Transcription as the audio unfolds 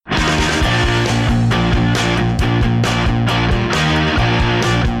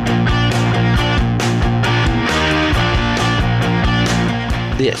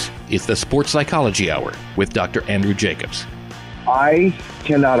This is the Sports Psychology Hour with Dr. Andrew Jacobs. I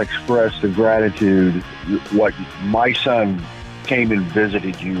cannot express the gratitude what my son came and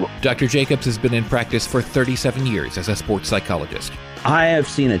visited you. Dr. Jacobs has been in practice for 37 years as a sports psychologist. I have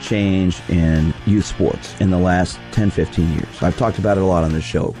seen a change in youth sports in the last 10, 15 years. I've talked about it a lot on this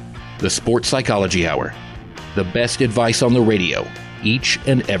show. The Sports Psychology Hour. The best advice on the radio, each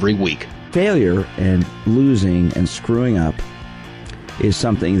and every week. Failure and losing and screwing up is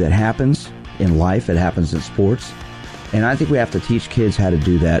something that happens in life. It happens in sports. And I think we have to teach kids how to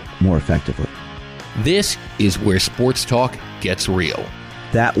do that more effectively. This is where sports talk gets real.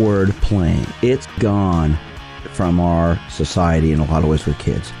 That word playing, it's gone from our society in a lot of ways with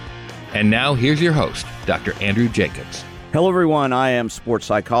kids. And now here's your host, Dr. Andrew Jacobs. Hello, everyone. I am sports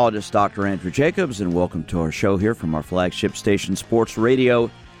psychologist Dr. Andrew Jacobs, and welcome to our show here from our flagship station, Sports Radio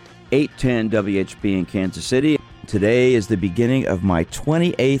 810 WHB in Kansas City. Today is the beginning of my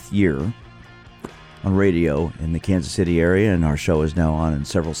 28th year on radio in the Kansas City area, and our show is now on in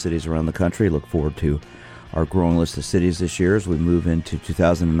several cities around the country. Look forward to our growing list of cities this year as we move into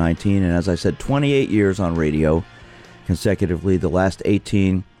 2019. And as I said, 28 years on radio consecutively, the last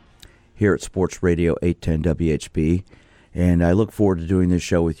 18 here at Sports Radio 810 WHB. And I look forward to doing this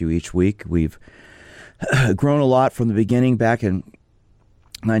show with you each week. We've grown a lot from the beginning. Back in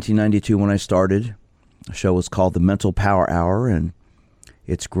 1992 when I started, the show was called the Mental Power Hour, and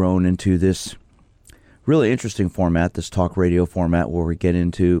it's grown into this really interesting format, this talk radio format, where we get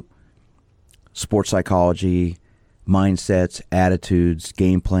into sports psychology, mindsets, attitudes,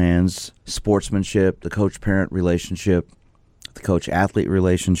 game plans, sportsmanship, the coach-parent relationship, the coach-athlete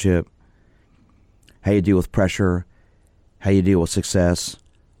relationship, how you deal with pressure, how you deal with success.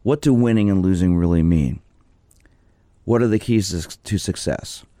 What do winning and losing really mean? What are the keys to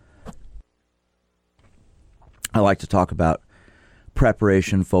success? I like to talk about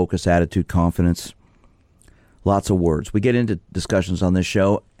preparation, focus, attitude, confidence. Lots of words. We get into discussions on this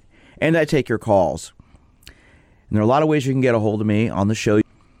show, and I take your calls. And there are a lot of ways you can get a hold of me on the show.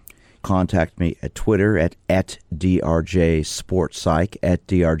 Contact me at Twitter at DRJSportsPsych, at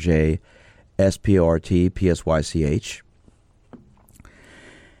DRJSportPsych.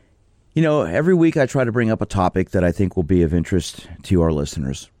 You know, every week I try to bring up a topic that I think will be of interest to our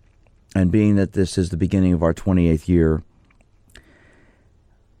listeners. And being that this is the beginning of our 28th year,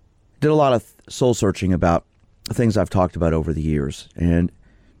 did a lot of soul searching about things I've talked about over the years. And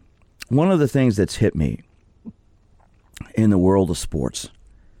one of the things that's hit me in the world of sports,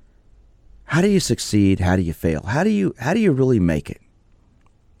 how do you succeed? How do you fail? How do you really make it?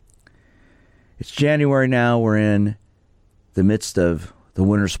 It's January now. We're in the midst of the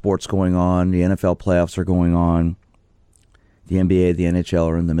winter sports going on. The NFL playoffs are going on. The NBA, the NHL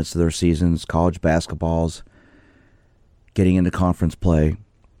are in the midst of their seasons. College basketball's getting into conference play.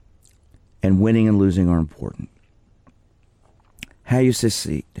 And winning and losing are important. How you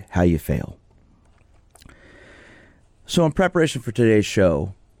succeed, how you fail. So in preparation for today's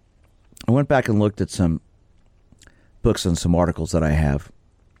show, I went back and looked at some books and some articles that I have.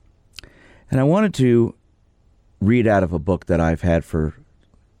 And I wanted to read out of a book that I've had for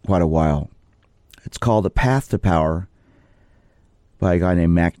quite a while. It's called The Path to Power by a guy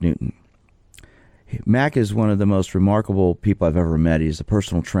named Mac Newton. Mac is one of the most remarkable people I've ever met. He's a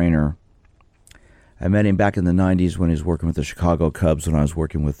personal trainer. I met him back in the 90s when he was working with the Chicago Cubs, when I was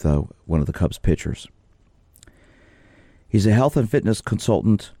working with one of the Cubs pitchers. He's a health and fitness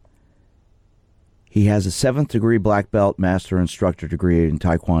consultant. He has a 7th degree black belt master instructor degree in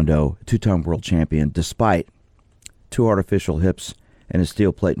Taekwondo, a 2-time world champion, despite 2 artificial hips and a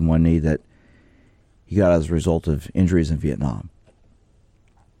steel plate in one knee that he got as a result of injuries in Vietnam.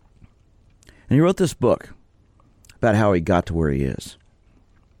 And he wrote this book about how he got to where he is.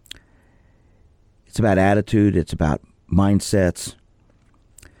 It's about attitude, it's about mindsets,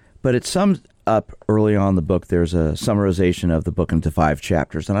 but it sums up early on in the book. There's a summarization of the book into 5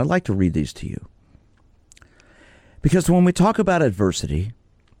 chapters, and I'd like to read these to you. Because when we talk about adversity,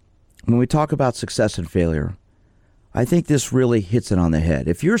 when we talk about success and failure, I think this really hits it on the head.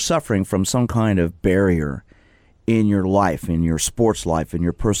 If you're suffering from some kind of barrier in your life, in your sports life, in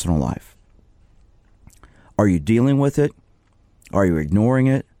your personal life, are you dealing with it? Are you ignoring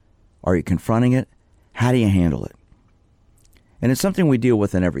it? Are you confronting it? How do you handle it? And it's something we deal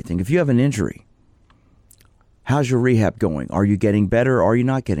with in everything. If you have an injury, how's your rehab going? Are you getting better or are you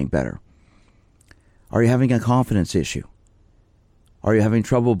not getting better? Are you having a confidence issue? Are you having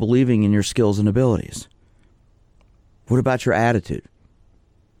trouble believing in your skills and abilities? What about your attitude?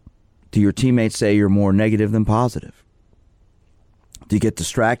 Do your teammates say you're more negative than positive? Do you get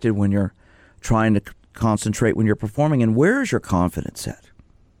distracted when you're trying to concentrate when you're performing? And where is your confidence at?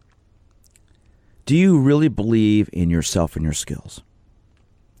 Do you really believe in yourself and your skills?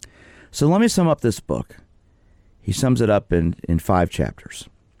 So let me sum up this book. He sums it up in 5 chapters.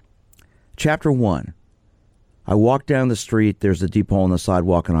 Chapter 1, I walk down the street, there's a deep hole in the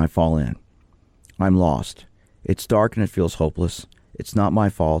sidewalk, and I fall in. I'm lost. It's dark and it feels hopeless. It's not my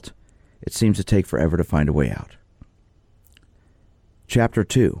fault. It seems to take forever to find a way out. Chapter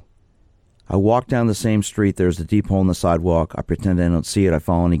 2, I walk down the same street, there's a deep hole in the sidewalk. I pretend I don't see it, I've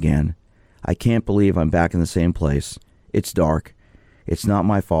fallen again. I can't believe I'm back in the same place. It's dark. It's not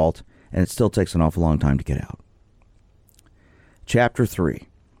my fault, and it still takes an awful long time to get out. Chapter 3,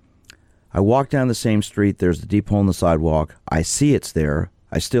 I walk down the same street, there's a deep hole in the sidewalk. I see it's there,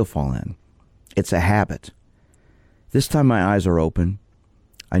 I still fall in. It's a habit. This time my eyes are open.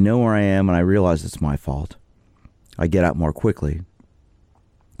 I know where I am, and I realize it's my fault. I get out more quickly.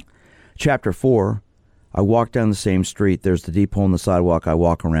 Chapter 4, I walk down the same street, there's the deep hole in the sidewalk, I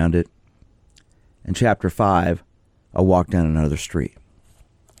walk around it. And Chapter 5, I walk down another street.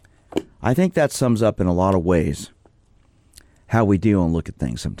 I think that sums up in a lot of ways how we deal and look at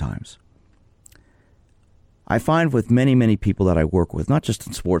things sometimes. I find with many, many people that I work with, not just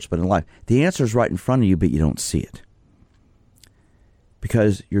in sports but in life, the answer is right in front of you, but you don't see it.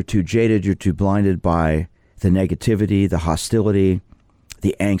 Because you're too jaded, you're too blinded by the negativity, the hostility,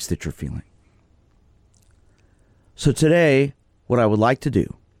 the angst that you're feeling. So today, what I would like to do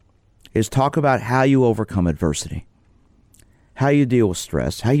is talk about how you overcome adversity, how you deal with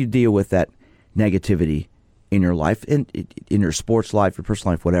stress, how you deal with that negativity in your life, in your sports life, your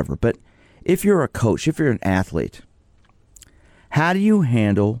personal life, whatever. But if you're a coach, if you're an athlete, how do you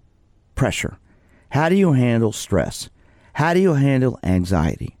handle pressure? How do you handle stress? How do you handle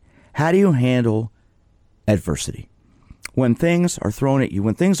anxiety? How do you handle adversity? When things are thrown at you,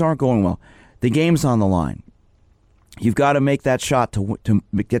 when things aren't going well, the game's on the line. You've got to make that shot to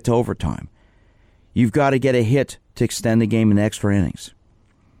get to overtime. You've got to get a hit to extend the game in extra innings.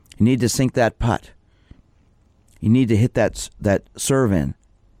 You need to sink that putt. You need to hit that serve in.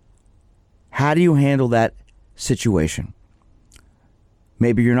 How do you handle that situation?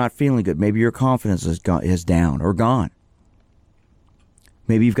 Maybe you're not feeling good. Maybe your confidence is down or gone.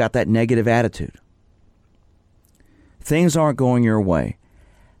 Maybe you've got that negative attitude. Things aren't going your way.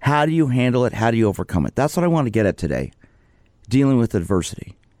 How do you handle it? How do you overcome it? That's what I want to get at today, dealing with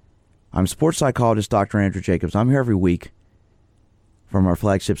adversity. I'm sports psychologist Dr. Andrew Jacobs. I'm here every week from our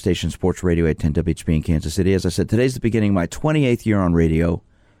flagship station, Sports Radio 810 WHB in Kansas City. As I said, today's the beginning of my 28th year on radio.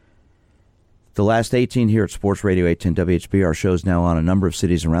 The last 18 here at Sports Radio 810 WHB. Our show's now on a number of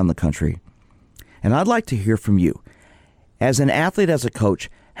cities around the country. And I'd like to hear from you. As an athlete, as a coach,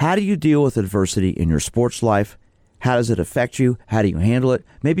 how do you deal with adversity in your sports life? How does it affect you? How do you handle it?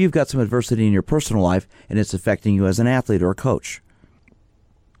 Maybe you've got some adversity in your personal life and it's affecting you as an athlete or a coach.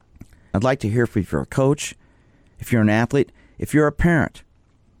 I'd like to hear if you're a coach, if you're an athlete, if you're a parent.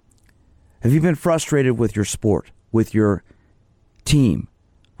 Have you been frustrated with your sport, with your team,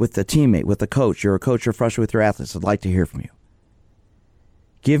 with the teammate, with the coach? You're a coach, you're frustrated with your athletes. I'd like to hear from you.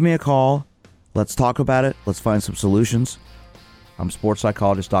 Give me a call. Let's talk about it. Let's find some solutions. I'm sports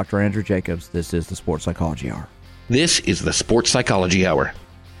psychologist Dr. Andrew Jacobs. This is the Sports Psychology Hour. This is the Sports Psychology Hour.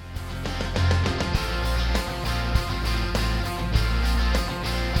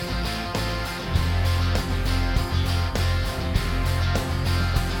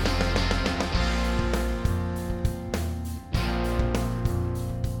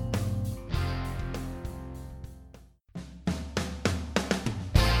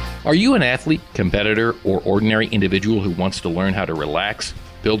 Are you an athlete, competitor, or ordinary individual who wants to learn how to relax,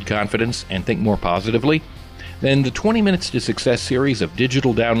 build confidence, and think more positively? Then the 20 Minutes to Success series of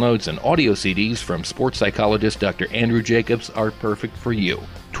digital downloads and audio CDs from sports psychologist Dr. Andrew Jacobs are perfect for you.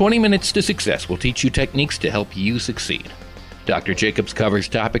 20 Minutes to Success will teach you techniques to help you succeed. Dr. Jacobs covers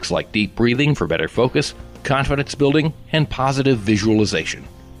topics like deep breathing for better focus, confidence building, and positive visualization.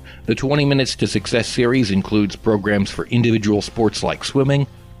 The 20 Minutes to Success series includes programs for individual sports like swimming,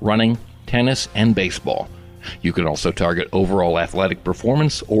 running, tennis, and baseball. You can also target overall athletic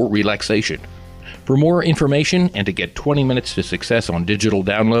performance or relaxation. For more information and to get 20 Minutes to Success on digital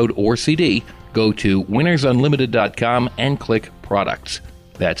download or CD, go to winnersunlimited.com and click Products.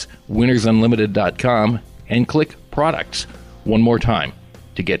 That's winnersunlimited.com and click Products. One more time.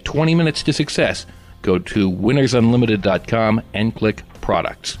 To get 20 Minutes to Success, go to winnersunlimited.com and click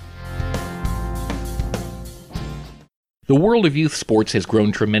Products. The world of youth sports has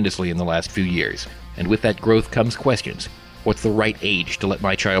grown tremendously in the last few years, and with that growth comes questions. What's the right age to let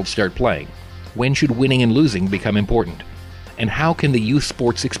my child start playing? When should winning and losing become important? And how can the youth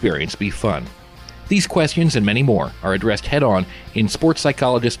sports experience be fun? These questions and many more are addressed head-on in sports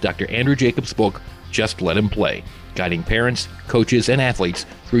psychologist Dr. Andrew Jacobs' book, Just Let 'Em Play, guiding parents, coaches, and athletes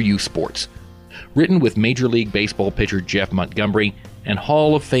through youth sports. Written with Major League Baseball pitcher Jeff Montgomery and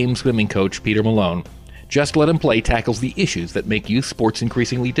Hall of Fame swimming coach Peter Malone, Just Let 'Em Play tackles the issues that make youth sports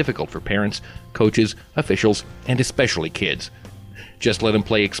increasingly difficult for parents, coaches, officials, and especially kids. Just Let 'Em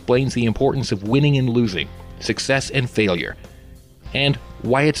Play explains the importance of winning and losing, success and failure, and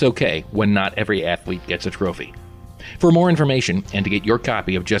why it's okay when not every athlete gets a trophy. For more information and to get your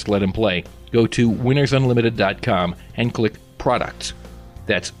copy of Just Let 'Em Play, go to winnersunlimited.com and click Products.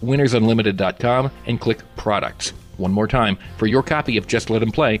 That's winnersunlimited.com and click Products. One more time, for your copy of Just Let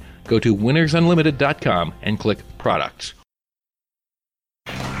 'Em Play, go to winnersunlimited.com and click Products.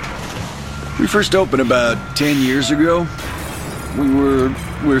 We first opened about 10 years ago. We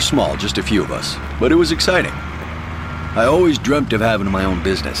were small, just a few of us, but it was exciting. I always dreamt of having my own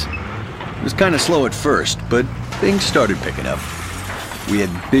business. It was kind of slow at first, but things started picking up. We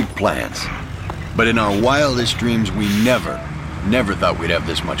had big plans, but in our wildest dreams, we never thought we'd have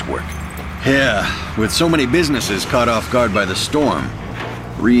this much work. Yeah, with so many businesses caught off guard by the storm,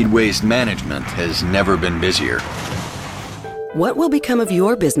 Reed Waste Management has never been busier. What will become of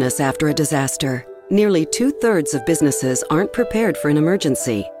your business after a disaster? Nearly 2/3 of businesses aren't prepared for an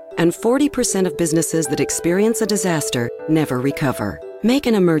emergency, and 40% of businesses that experience a disaster never recover. Make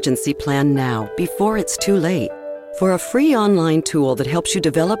an emergency plan now, before it's too late. For a free online tool that helps you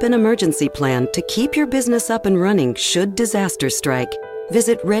develop an emergency plan to keep your business up and running should disaster strike,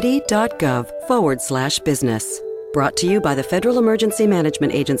 visit ready.gov/business. Brought to you by the Federal Emergency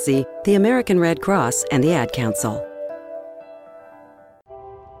Management Agency, the American Red Cross, and the Ad Council.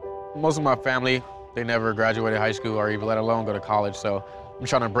 Most of my family, they never graduated high school or even let alone go to college, so I'm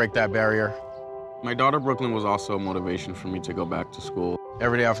trying to break that barrier. My daughter Brooklyn was also a motivation for me to go back to school.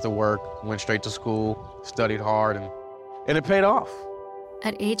 Every day after work, went straight to school, studied hard, and it paid off.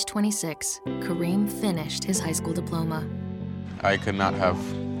 At age 26, Kareem finished his high school diploma. I could not have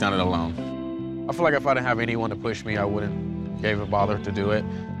done it alone. I feel like if I didn't have anyone to push me, I wouldn't even bother to do it.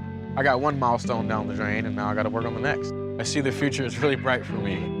 I got one milestone down the drain, and now I got to work on the next. I see the future is really bright for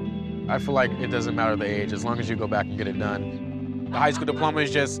me. I feel like it doesn't matter the age, as long as you go back and get it done. The high school diploma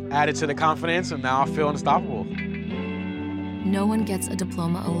is just added to the confidence, and now I feel unstoppable. No one gets a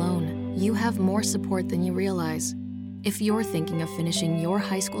diploma alone. You have more support than you realize. If you're thinking of finishing your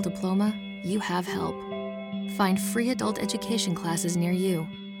high school diploma, you have help. Find free adult education classes near you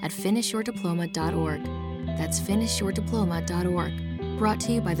at finishyourdiploma.org. That's finishyourdiploma.org. Brought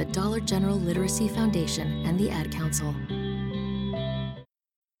to you by the Dollar General Literacy Foundation and the Ad Council.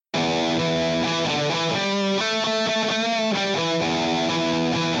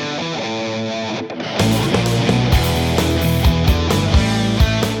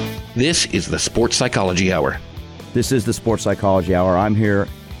 This is the Sports Psychology Hour. This is the Sports Psychology Hour. I'm here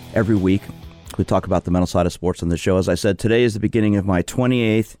every week. We talk about the mental side of sports on the show. As I said, today is the beginning of my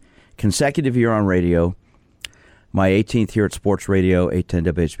 28th consecutive year on radio, my 18th here at Sports Radio,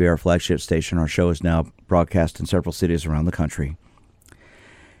 810 WHB, our flagship station. Our show is now broadcast in several cities around the country.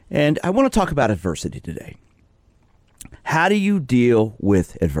 And I want to talk about adversity today. How do you deal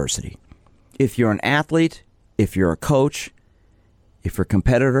with adversity? If you're an athlete, if you're a coach, if you're a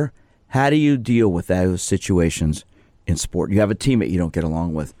competitor, how do you deal with those situations in sport? You have a teammate you don't get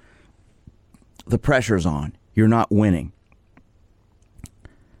along with. The pressure's on. You're not winning.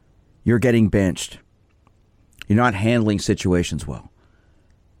 You're getting benched. You're not handling situations well.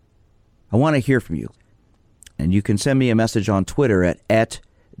 I want to hear from you. And you can send me a message on Twitter at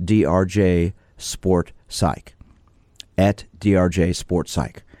DRJSportPsych. At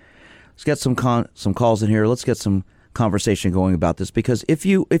DRJSportPsych. Let's get some calls in here. Let's get some conversation going about this, because if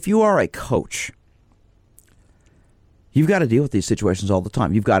you are a coach, you've got to deal with these situations all the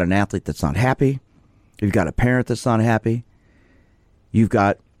time. You've got an athlete that's not happy. You've got a parent that's not happy. You've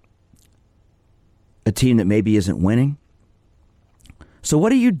got a team that maybe isn't winning. So what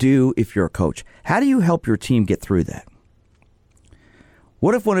do you do if you're a coach? How do you help your team get through that?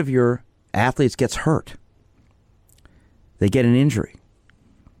 What if one of your athletes gets hurt? They get an injury.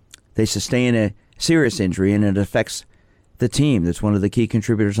 They sustain a serious injury, and it affects the team that's one of the key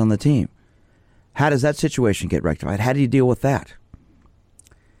contributors on the team. How does that situation get rectified? How do you deal with that?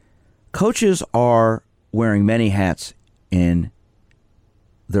 Coaches are wearing many hats in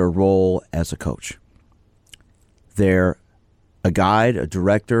their role as a coach. They're a guide, a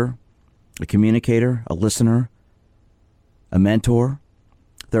director, a communicator, a listener, a mentor.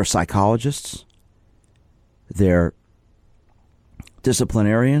 They're psychologists. They're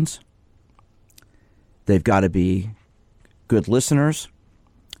disciplinarians. They've got to be good listeners.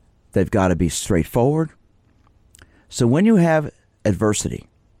 They've got to be straightforward. So when you have adversity,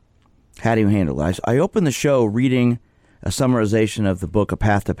 How do you handle it? I opened the show reading a summarization of the book A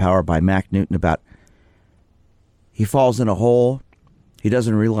Path to Power by Mac Newton about he falls in a hole, he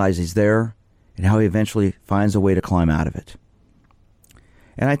doesn't realize he's there, and how he eventually finds a way to climb out of it.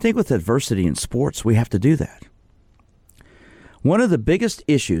 And I think with adversity in sports, we have to do that. One of the biggest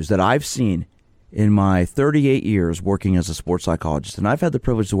issues that I've seen in my 38 years working as a sports psychologist, and I've had the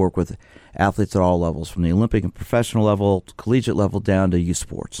privilege to work with athletes at all levels, from the Olympic and professional level, to collegiate level, down to youth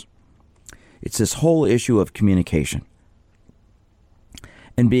sports. It's this whole issue of communication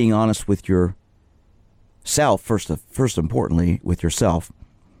and being honest with yourself, first importantly with yourself,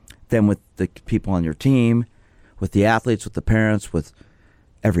 then with the people on your team, with the athletes, with the parents, with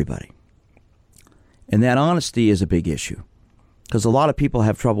everybody. And that honesty is a big issue because a lot of people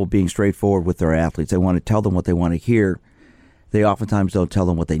have trouble being straightforward with their athletes. They want to tell them what they want to hear. They oftentimes don't tell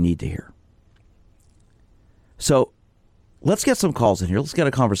them what they need to hear. So let's get some calls in here. Let's get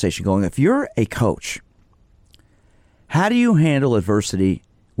a conversation going. If you're a coach, how do you handle adversity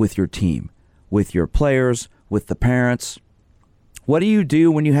with your team, with your players, with the parents? What do you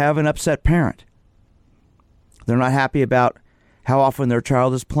do when you have an upset parent? They're not happy about how often their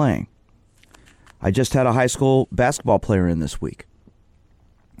child is playing. I just had a high school basketball player in this week.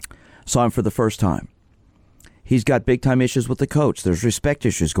 Saw him for the first time. He's got big-time issues with the coach. There's respect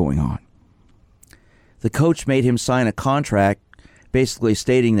issues going on. The coach made him sign a contract basically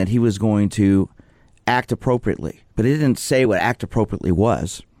stating that he was going to act appropriately, but he didn't say what act appropriately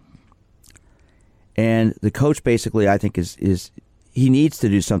was. And the coach basically, I think, is he needs to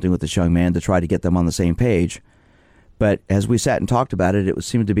do something with this young man to try to get them on the same page. But as we sat and talked about it, it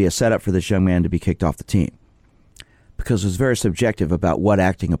seemed to be a setup for this young man to be kicked off the team because it was very subjective about what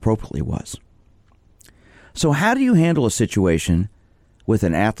acting appropriately was. So how do you handle a situation with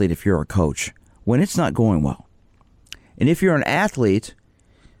an athlete if you're a coach when it's not going well? And if you're an athlete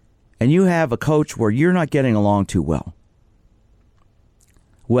and you have a coach where you're not getting along too well,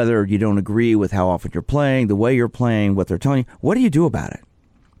 whether you don't agree with how often you're playing, the way you're playing, what they're telling you, what do you do about it?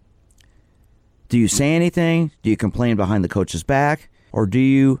 Do you say anything? Do you complain behind the coach's back? Or do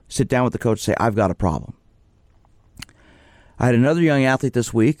you sit down with the coach and say, I've got a problem? I had another young athlete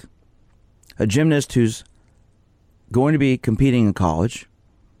this week, a gymnast who's going to be competing in college.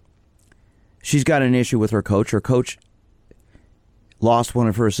 She's got an issue with her coach. Her coach lost one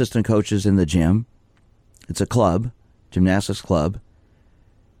of her assistant coaches in the gym. It's a club, gymnastics club.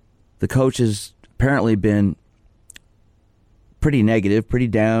 The coach has apparently been pretty negative, pretty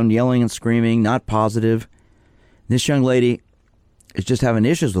down, yelling and screaming, not positive. This young lady is just having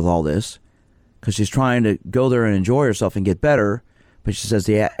issues with all this because she's trying to go there and enjoy herself and get better, but she says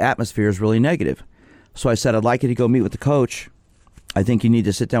the atmosphere is really negative. So I said, I'd like you to go meet with the coach. I think you need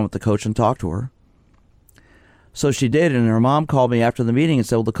to sit down with the coach and talk to her. So she did, and her mom called me after the meeting and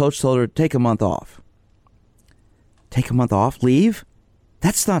said, well, the coach told her to take a month off. Take a month off? Leave?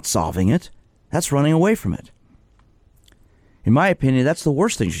 That's not solving it. That's running away from it. In my opinion, that's the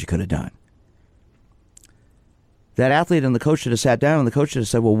worst thing she could have done. That athlete and the coach should have sat down, and the coach should have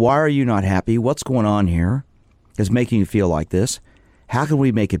said, well, why are you not happy? What's going on here is making you feel like this? How can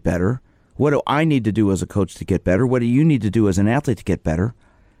we make it better? What do I need to do as a coach to get better? What do you need to do as an athlete to get better?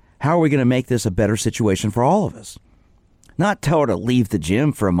 How are we going to make this a better situation for all of us? Not tell her to leave the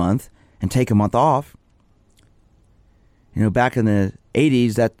gym for a month and take a month off. You know, back in the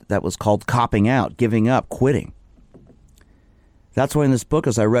 80s, that was called copping out, giving up, quitting. That's why in this book,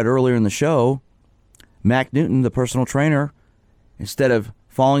 as I read earlier in the show, Mac Newton, the personal trainer, instead of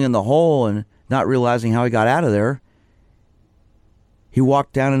falling in the hole and not realizing how he got out of there, he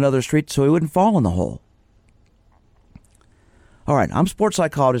walked down another street so he wouldn't fall in the hole. All right, I'm sports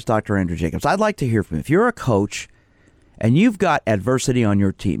psychologist Dr. Andrew Jacobs. I'd like to hear from you. If you're a coach and you've got adversity on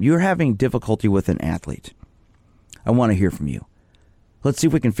your team, you're having difficulty with an athlete, I want to hear from you. Let's see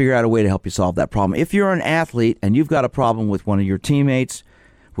if we can figure out a way to help you solve that problem. If you're an athlete and you've got a problem with one of your teammates,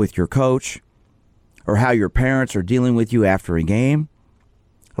 with your coach, or how your parents are dealing with you after a game,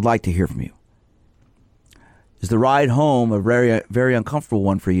 I'd like to hear from you. Is the ride home a very, very uncomfortable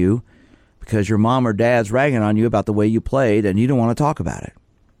one for you because your mom or dad's ragging on you about the way you played and you don't want to talk about it?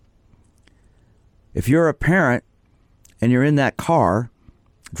 If you're a parent and you're in that car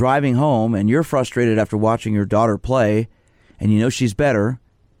driving home and you're frustrated after watching your daughter play and you know she's better,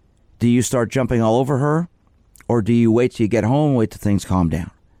 do you start jumping all over her? Or do you wait till you get home and wait till things calm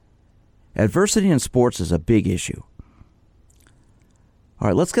down? Adversity in sports is a big issue. All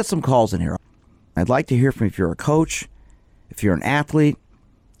right, let's get some calls in here. I'd like to hear from you if you're a coach, if you're an athlete,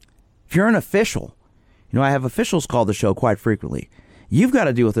 if you're an official. You know, I have officials call the show quite frequently. You've got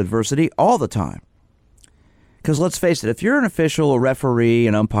to deal with adversity all the time. Because let's face it, if you're an official, a referee,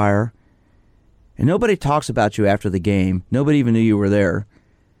 an umpire, and nobody talks about you after the game, nobody even knew you were there,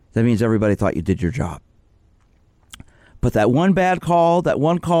 that means everybody thought you did your job. But that one bad call, that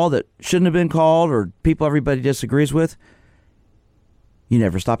one call that shouldn't have been called, or people everybody disagrees with, you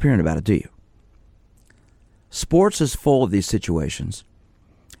never stop hearing about it, do you? Sports is full of these situations.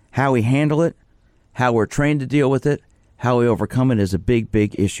 How we handle it, how we're trained to deal with it, how we overcome it is a big,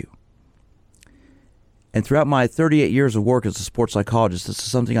 big issue. And throughout my 38 years of work as a sports psychologist, this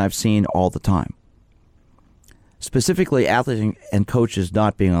is something I've seen all the time. Specifically, athletes and coaches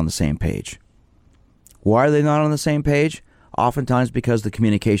not being on the same page. Why are they not on the same page? Oftentimes because the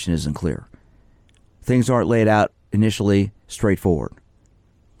communication isn't clear. Things aren't laid out initially straightforward.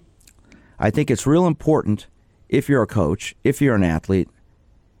 I think it's real important, if you're a coach, if you're an athlete,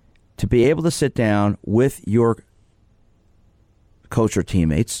 to be able to sit down with your coach or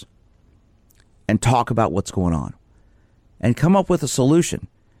teammates and talk about what's going on and come up with a solution.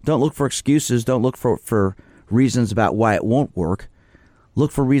 Don't look for excuses. Don't look for reasons about why it won't work.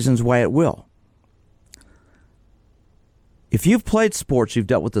 Look for reasons why it will. If you've played sports, you've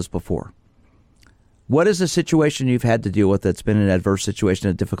dealt with this before. What is a situation you've had to deal with that's been an adverse situation,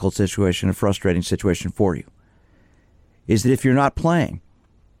 a difficult situation, a frustrating situation for you? Is that if you're not playing?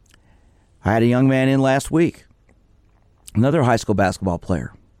 I had a young man in last week, another high school basketball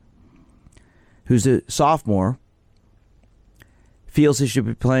player, who's a sophomore, feels he should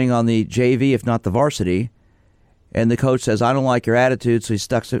be playing on the JV, if not the varsity, and the coach says, I don't like your attitude, so he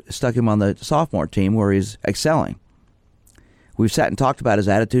stuck him on the sophomore team where he's excelling. We've sat and talked about his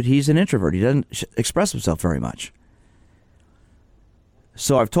attitude. He's an introvert. He doesn't express himself very much.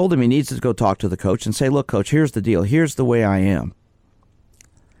 So I've told him he needs to go talk to the coach and say, look, coach, here's the deal. Here's the way I am.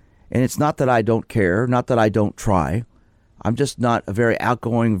 And it's not that I don't care, not that I don't try. I'm just not a very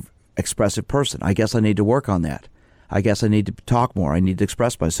outgoing, expressive person. I guess I need to work on that. I guess I need to talk more. I need to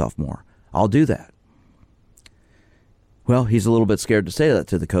express myself more. I'll do that. Well, he's a little bit scared to say that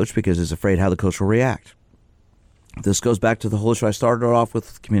to the coach because he's afraid how the coach will react. This goes back to the whole issue I started off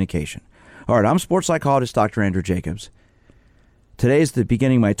with, communication. All right, I'm sports psychologist Dr. Andrew Jacobs. Today is the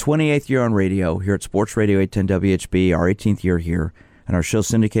beginning of my 28th year on radio here at Sports Radio 810 WHB, our 18th year here, and our show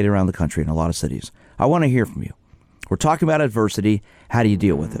syndicated around the country in a lot of cities. I want to hear from you. We're talking about adversity. How do you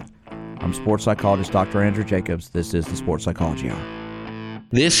deal with it? I'm sports psychologist Dr. Andrew Jacobs. This is the Sports Psychology Hour.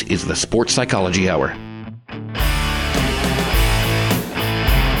 This is the Sports Psychology Hour.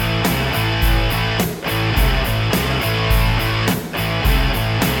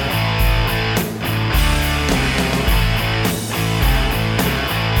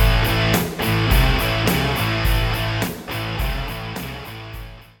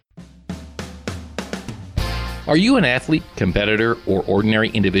 Are you an athlete, competitor, or ordinary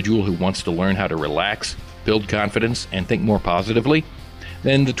individual who wants to learn how to relax, build confidence, and think more positively?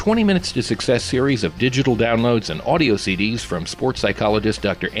 Then the 20 Minutes to Success series of digital downloads and audio CDs from sports psychologist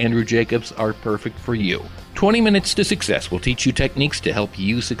Dr. Andrew Jacobs are perfect for you. 20 Minutes to Success will teach you techniques to help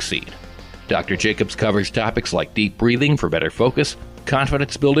you succeed. Dr. Jacobs covers topics like deep breathing for better focus,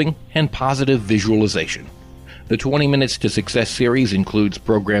 confidence building, and positive visualization. The 20 Minutes to Success series includes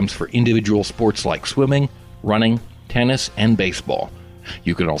programs for individual sports like swimming, running, tennis, and baseball.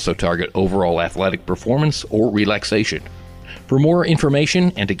 You can also target overall athletic performance or relaxation. For more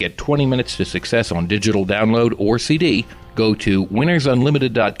information and to get 20 Minutes to Success on digital download or CD, go to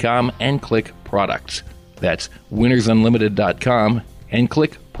winnersunlimited.com and click Products. That's winnersunlimited.com and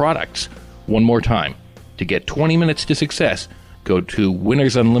click Products. One more time. To get 20 Minutes to Success, go to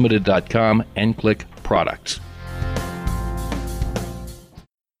winnersunlimited.com and click Products.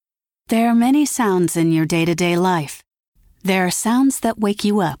 There are many sounds in your day-to-day life. There are sounds that wake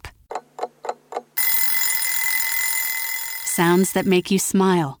you up. Sounds that make you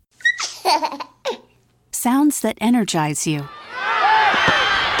smile. Sounds that energize you.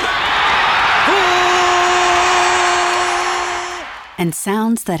 And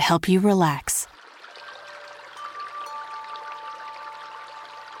sounds that help you relax.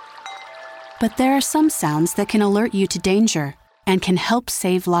 But there are some sounds that can alert you to danger and can help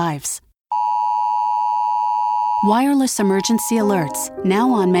save lives. Wireless emergency alerts,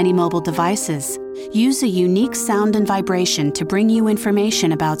 now on many mobile devices, use a unique sound and vibration to bring you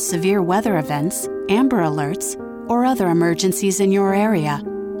information about severe weather events, Amber Alerts, or other emergencies in your area.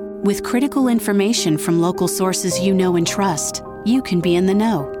 With critical information from local sources you know and trust, you can be in the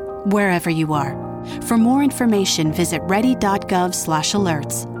know, wherever you are. For more information, visit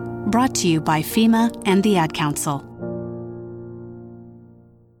ready.gov/alerts. Brought to you by FEMA and the Ad Council.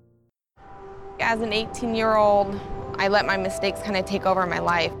 As an 18-year-old, I let my mistakes kind of take over my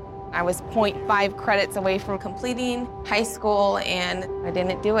life. I was 0.5 credits away from completing high school, and I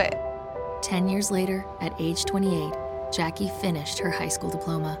didn't do it. 10 years later, at age 28, Jackie finished her high school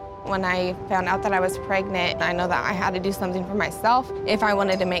diploma. When I found out that I was pregnant, I know that I had to do something for myself if I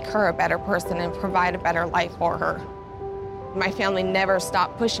wanted to make her a better person and provide a better life for her. My family never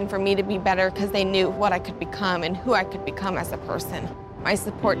stopped pushing for me to be better because they knew what I could become and who I could become as a person. My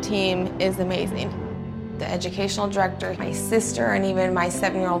support team is amazing. The educational director, my sister, and even my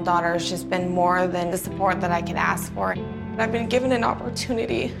 7-year-old daughter has just been more than the support that I could ask for. I've been given an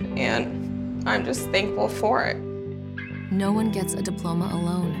opportunity, and I'm just thankful for it. No one gets a diploma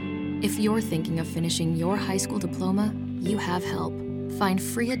alone. If you're thinking of finishing your high school diploma, you have help. Find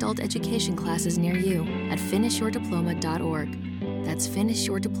free adult education classes near you at finishyourdiploma.org. That's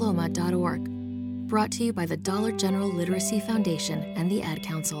finishyourdiploma.org. Brought to you by the Dollar General Literacy Foundation and the Ad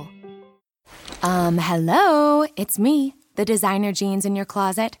Council. Hello, it's me, the designer jeans in your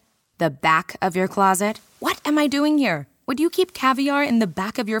closet. The back of your closet. What am I doing here? Would you keep caviar in the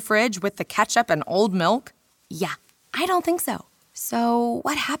back of your fridge with the ketchup and old milk? Yeah, I don't think so. So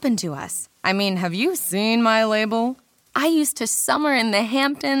what happened to us? I mean, have you seen my label? I used to summer in the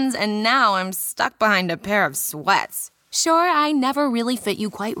Hamptons, and now I'm stuck behind a pair of sweats. Sure, I never really fit you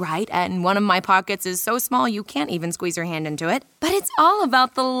quite right, and one of my pockets is so small you can't even squeeze your hand into it. But it's all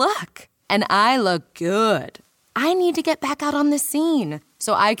about the look. And I look good. I need to get back out on the scene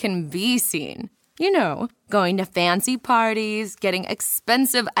so I can be seen. You know, going to fancy parties, getting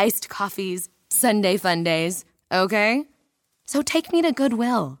expensive iced coffees, Sunday fun days, okay? So take me to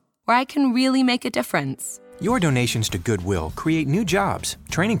Goodwill, where I can really make a difference. Your donations to Goodwill create new jobs,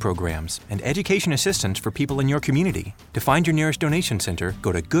 training programs, and education assistance for people in your community. To find your nearest donation center,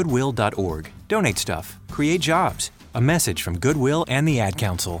 go to goodwill.org. Donate stuff. Create jobs. A message from Goodwill and the Ad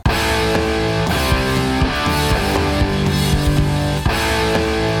Council.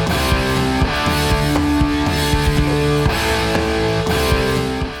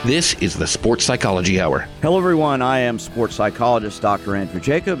 This is the Sports Psychology Hour. Hello, everyone. I am sports psychologist Dr. Andrew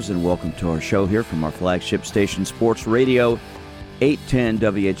Jacobs, and welcome to our show here from our flagship station, Sports Radio 810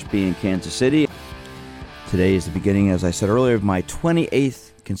 WHB in Kansas City. Today is the beginning, as I said earlier, of my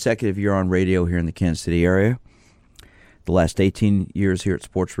 28th consecutive year on radio here in the Kansas City area. The last 18 years here at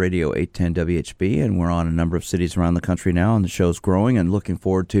Sports Radio 810 WHB, and we're on a number of cities around the country now, and the show's growing, and looking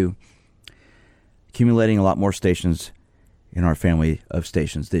forward to accumulating a lot more stations in our family of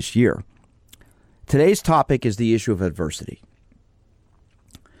stations this year. Today's topic is the issue of adversity.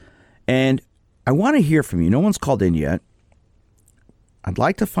 And I want to hear from you. No one's called in yet. I'd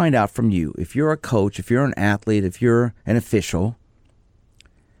like to find out from you, if you're a coach, if you're an athlete, if you're an official,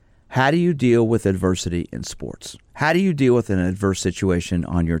 how do you deal with adversity in sports? How do you deal with an adverse situation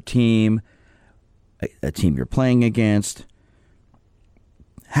on your team, a team you're playing against?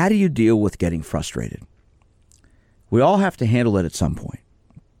 How do you deal with getting frustrated? We all have to handle it at some point.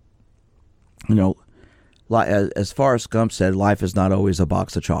 You know, as Forrest Gump said, life is not always a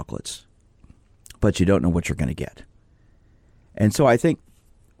box of chocolates, but you don't know what you're going to get. And so I think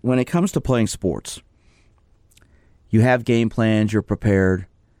when it comes to playing sports, you have game plans, you're prepared,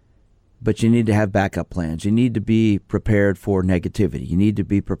 but you need to have backup plans. You need to be prepared for negativity. You need to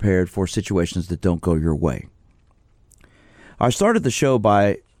be prepared for situations that don't go your way. I started the show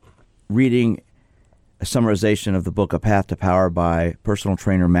by reading a summarization of the book A Path to Power by personal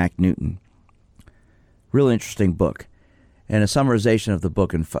trainer Mac Newton. Really interesting book. And a summarization of the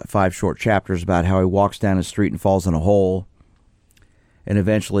book in 5 short chapters about how he walks down the street and falls in a hole, and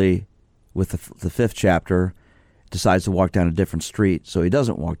eventually, with the 5th chapter, decides to walk down a different street so he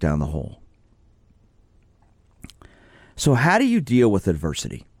doesn't walk down the hole. So how do you deal with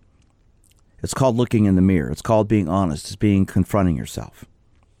adversity? It's called looking in the mirror. It's called being honest. It's confronting yourself.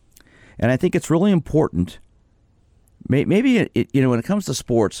 And I think it's really important, maybe when it comes to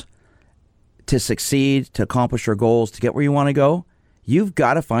sports, to succeed, to accomplish your goals, to get where you want to go, you've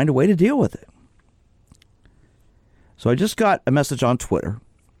got to find a way to deal with it. So I just got a message on Twitter.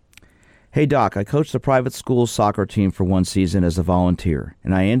 Hey, Doc, I coached a private school soccer team for 1 season as a volunteer,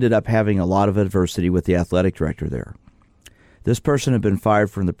 and I ended up having a lot of adversity with the athletic director there. This person had been fired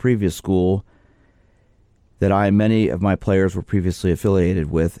from the previous school that I and many of my players were previously affiliated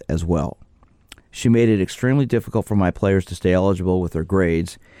with as well. She made it extremely difficult for my players to stay eligible with their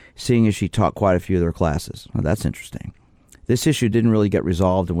grades, seeing as she taught quite a few of their classes. Well, that's interesting. This issue didn't really get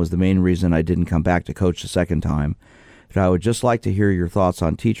resolved and was the main reason I didn't come back to coach the second time. But I would just like to hear your thoughts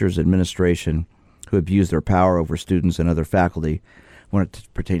on teachers, administration who abuse their power over students and other faculty when it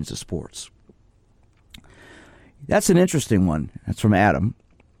pertains to sports. That's an interesting one. That's from Adam.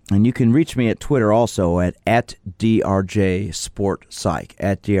 And you can reach me at Twitter also at DRJSportPsych,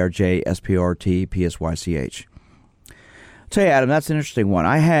 at DRJSportPsych. I'll tell you, Adam, that's an interesting one.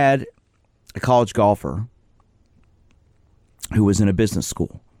 I had a college golfer who was in a business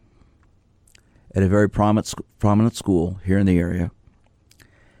school at a very prominent school here in the area.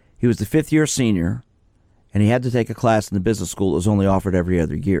 He was the fifth-year senior, and he had to take a class in the business school that was only offered every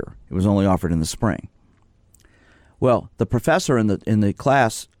other year. It was only offered in the spring. Well, the professor in the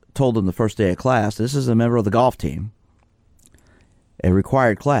class told him the first day of class, this is a member of the golf team, a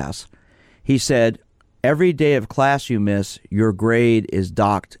required class. He said, every day of class you miss, your grade is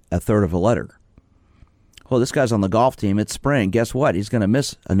docked a third of a letter. Well, this guy's on the golf team. It's spring. Guess what? He's going to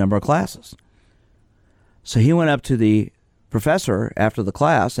miss a number of classes. So he went up to the professor after the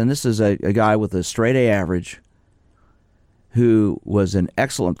class, and this is a guy with a straight A average who was an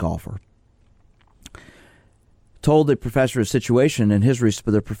excellent golfer. Told the professor his situation, and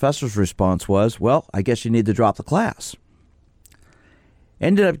the professor's response was, well, I guess you need to drop the class.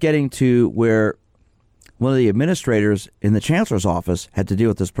 Ended up getting to where one of the administrators in the chancellor's office had to deal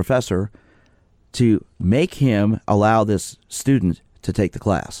with this professor to make him allow this student to take the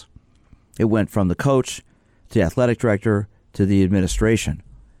class. It went from the coach to the athletic director to the administration.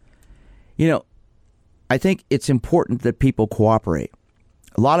 You know, I think it's important that people cooperate.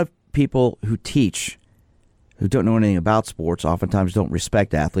 A lot of people who teach, who don't know anything about sports, oftentimes don't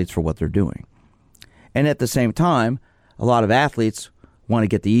respect athletes for what they're doing. And at the same time, a lot of athletes want to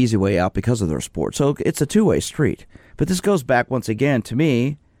get the easy way out because of their sport. So it's a two-way street. But this goes back, once again, to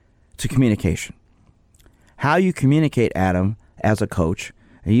me, to communication. How you communicate, Adam, as a coach.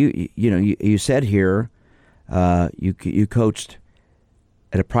 You said here you coached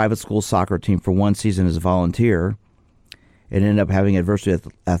at a private school soccer team for one season as a volunteer and ended up having adversity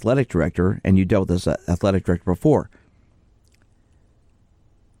athletic director, and you dealt with this athletic director before.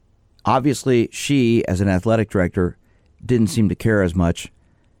 Obviously, she, as an athletic director, didn't seem to care as much,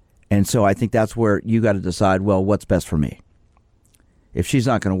 and so I think that's where you got to decide, well, what's best for me? If she's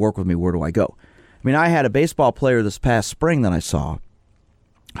not going to work with me, where do I go? I mean, I had a baseball player this past spring that I saw,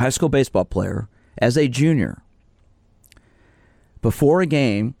 high school baseball player, as a junior, before a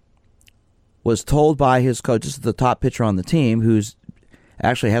game, was told by his coach, this is the top pitcher on the team, who's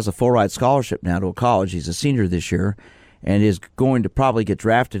actually has a full-ride scholarship now to a college. He's a senior this year and is going to probably get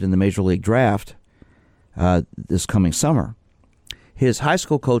drafted in the Major League Draft this coming summer. His high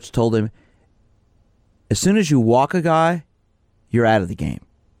school coach told him, as soon as you walk a guy, you're out of the game.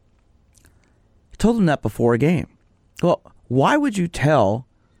 He told him that before a game. Well, why would you tell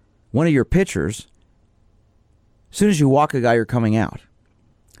one of your pitchers, as soon as you walk a guy, you're coming out?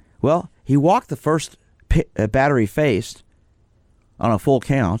 Well, he walked the first batter he faced on a full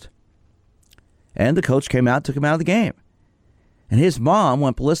count, and the coach came out and took him out of the game. And his mom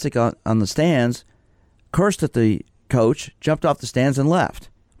went ballistic on the stands, cursed at the coach, jumped off the stands, and left,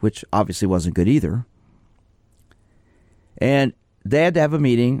 which obviously wasn't good either. And they had to have a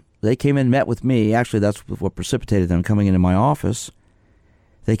meeting. They came in and met with me. Actually, that's what precipitated them coming into my office.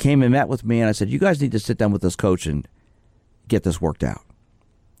 They came and met with me, and I said, you guys need to sit down with this coach and get this worked out.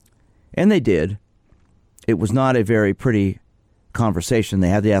 And they did. It was not a very pretty conversation. They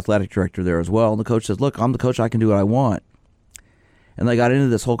had the athletic director there as well. And the coach says, look, I'm the coach. I can do what I want. And they got into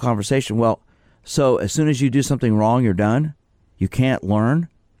this whole conversation. Well, so as soon as you do something wrong, you're done? You can't learn?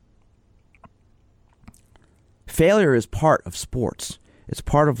 Failure is part of sports. It's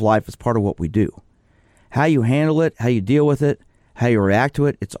part of life. It's part of what we do. How you handle it, how you deal with it, how you react to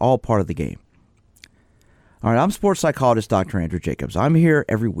it, it's all part of the game. All right, I'm sports psychologist Dr. Andrew Jacobs. I'm here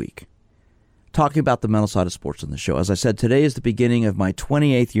every week talking about the mental side of sports on the show. As I said, today is the beginning of my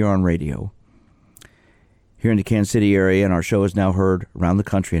 28th year on radio here in the Kansas City area, and our show is now heard around the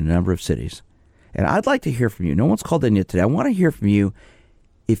country in a number of cities. And I'd like to hear from you. No one's called in yet today. I want to hear from you.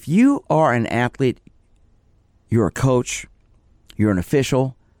 If you are an athlete, you're a coach, you're an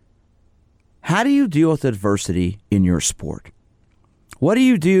official, how do you deal with adversity in your sport? What do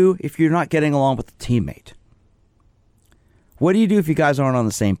you do if you're not getting along with a teammate? What do you do if you guys aren't on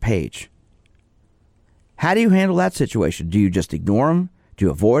the same page? How do you handle that situation? Do you just ignore them? Do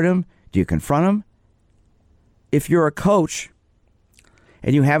you avoid them? Do you confront them? If you're a coach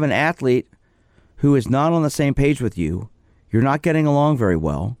and you have an athlete who is not on the same page with you, you're not getting along very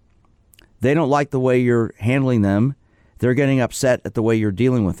well, they don't like the way you're handling them, they're getting upset at the way you're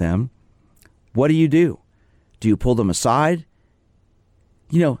dealing with them, what do? Do you pull them aside?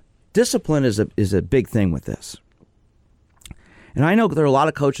 You know, discipline is a big thing with this. And I know there are a lot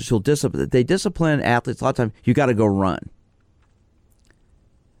of coaches who'll discipline athletes. A lot of times, you got to go run.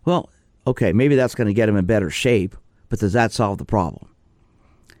 Well, okay, maybe that's going to get them in better shape, but does that solve the problem?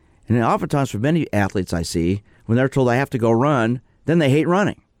 And then oftentimes for many athletes I see, when they're told I have to go run, then they hate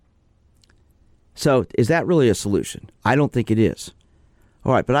running. So is that really a solution? I don't think it is.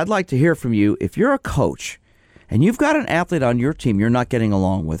 All right, but I'd like to hear from you. If you're a coach and you've got an athlete on your team you're not getting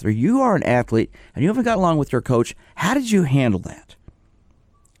along with, or you are an athlete and you haven't got along with your coach, how did you handle that?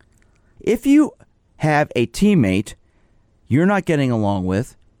 If you have a teammate you're not getting along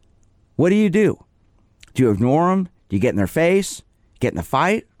with, what do? Do you ignore them? Do you get in their face? Get in a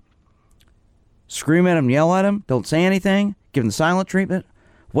fight? Scream at them, yell at them? Don't say anything? Give them the silent treatment?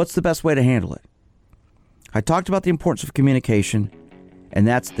 What's the best way to handle it? I talked about the importance of communication, and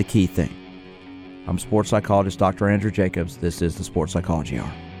that's the key thing. I'm sports psychologist Dr. Andrew Jacobs. This is the Sports Psychology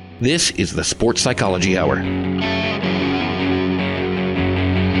Hour. This is the Sports Psychology Hour.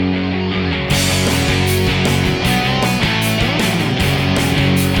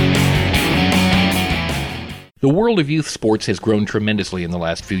 The world of youth sports has grown tremendously in the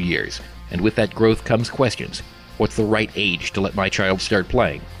last few years, and with that growth comes questions. What's the right age to let my child start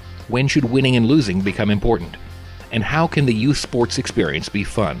playing? When should winning and losing become important? And how can the youth sports experience be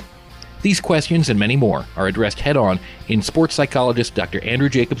fun? These questions and many more are addressed head-on in sports psychologist Dr. Andrew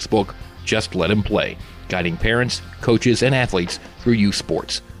Jacobs' book, Just Let 'Em Play, guiding parents, coaches, and athletes through youth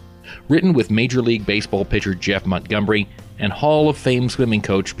sports. Written with Major League Baseball pitcher Jeff Montgomery and Hall of Fame swimming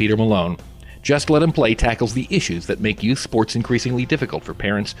coach Peter Malone, Just Let 'Em Play tackles the issues that make youth sports increasingly difficult for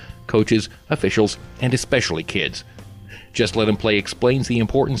parents, coaches, officials, and especially kids. Just Let 'Em Play explains the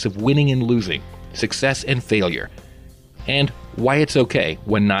importance of winning and losing, success and failure, and why it's okay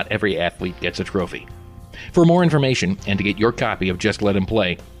when not every athlete gets a trophy. For more information and to get your copy of Just Let 'Em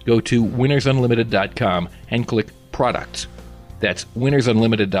Play, go to winnersunlimited.com and click Products. That's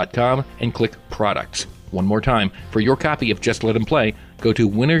winnersunlimited.com and click Products. One more time, for your copy of Just Let 'Em Play, go to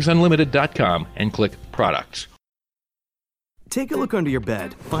winnersunlimited.com and click Products. Take a look under your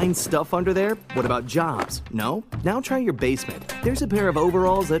bed. Find stuff under there? What about jobs? No? Now try your basement. There's a pair of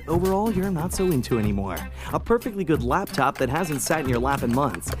overalls that overall you're not so into anymore. A perfectly good laptop that hasn't sat in your lap in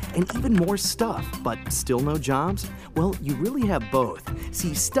months. And even more stuff, but still no jobs? Well, you really have both.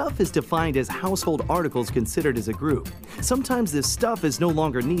 See, stuff is defined as household articles considered as a group. Sometimes this stuff is no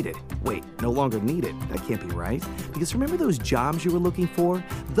longer needed. Wait, no longer needed? That can't be right. Because remember those jobs you were looking for?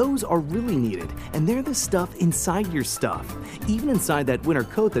 Those are really needed, and they're the stuff inside your stuff. Even inside that winter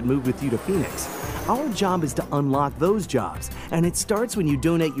coat that moved with you to Phoenix. Our job is to unlock those jobs, and it starts when you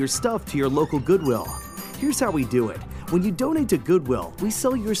donate your stuff to your local Goodwill. Here's how we do it. When you donate to Goodwill, we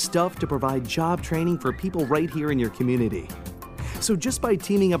sell your stuff to provide job training for people right here in your community. So just by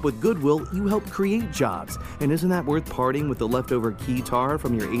teaming up with Goodwill, you help create jobs. And isn't that worth parting with the leftover keytar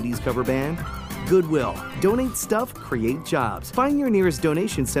from your 80s cover band? Goodwill. Donate stuff, create jobs. Find your nearest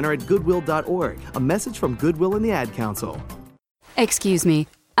donation center at goodwill.org. A message from Goodwill and the Ad Council. Excuse me,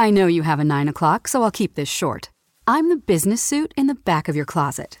 I know you have a 9 o'clock, so I'll keep this short. I'm the business suit in the back of your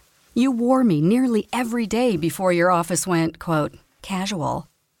closet. You wore me nearly every day before your office went, quote, casual.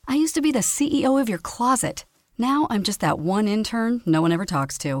 I used to be the CEO of your closet. Now I'm just that one intern no one ever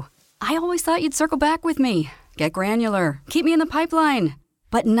talks to. I always thought you'd circle back with me, get granular, keep me in the pipeline.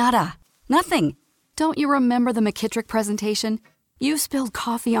 But nada, nothing. Don't you remember the McKittrick presentation? You spilled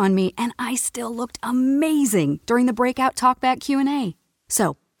coffee on me, and I still looked amazing during the breakout talkback Q&A.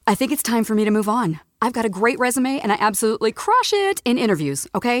 So, I think it's time for me to move on. I've got a great resume, and I absolutely crush it in interviews,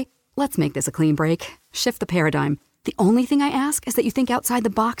 okay? Let's make this a clean break. Shift the paradigm. The only thing I ask is that you think outside the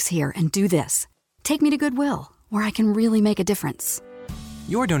box here and do this. Take me to Goodwill, where I can really make a difference.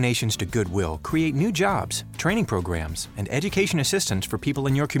 Your donations to Goodwill create new jobs, training programs, and education assistance for people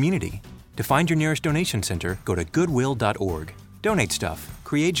in your community. To find your nearest donation center, go to goodwill.org. Donate stuff,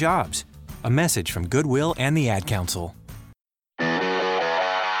 create jobs. A message from Goodwill and the Ad Council.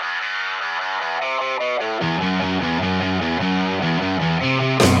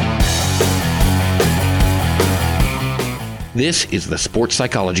 This is the Sports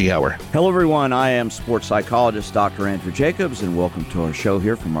Psychology Hour. Hello, everyone. I am sports psychologist Dr. Andrew Jacobs, and welcome to our show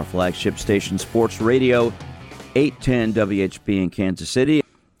here from our flagship station, Sports Radio 810 WHB in Kansas City.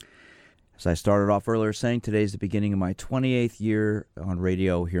 As I started off earlier saying, today is the beginning of my 28th year on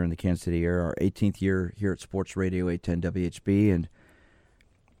radio here in the Kansas City area, our 18th year here at Sports Radio 810 WHB, and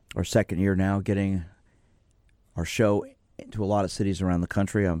our second year now getting our show into a lot of cities around the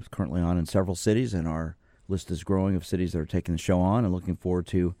country. I'm currently on in several cities, and our list is growing of cities that are taking the show on, and looking forward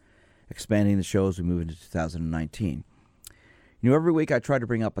to expanding the show as we move into 2019. You know, every week I try to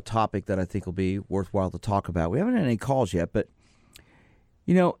bring up a topic that I think will be worthwhile to talk about. We haven't had any calls yet, but,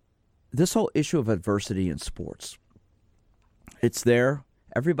 you know, this whole issue of adversity in sports, it's there.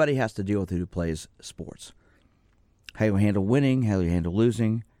 Everybody has to deal with it who plays sports. How you handle winning, how you handle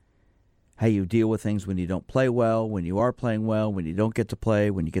losing, how you deal with things when you don't play well, when you are playing well, when you don't get to play,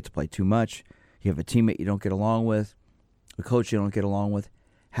 when you get to play too much, you have a teammate you don't get along with. a coach you don't get along with,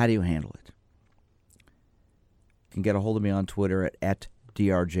 how do you handle it? You can get a hold of me on Twitter at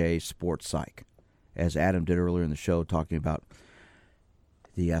DRJSportsPsych, as Adam did earlier in the show, talking about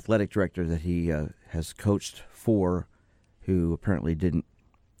the athletic director that he has coached for, who apparently didn't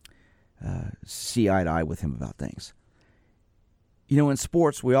see eye to eye with him about things. You know, in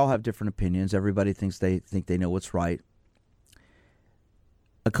sports, we all have different opinions. Everybody thinks they know what's right.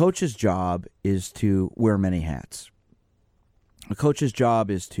 A coach's job is to wear many hats. A coach's job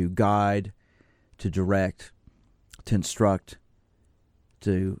is to guide, to direct, to instruct,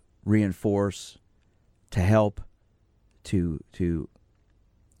 to reinforce, to help, to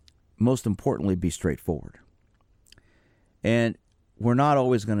most importantly, be straightforward. And we're not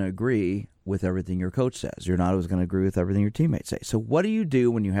always going to agree with everything your coach says. You're not always going to agree with everything your teammates say. So what do you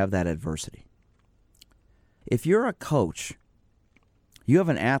do when you have that adversity? If you're a coach, you have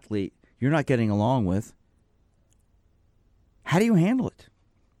an athlete you're not getting along with, how do you handle it?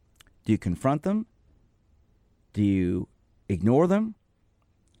 Do you confront them? Do you ignore them?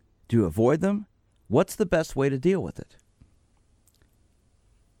 Do you avoid them? What's the best way to deal with it?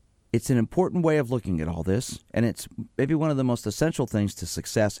 It's an important way of looking at all this, and it's maybe one of the most essential things to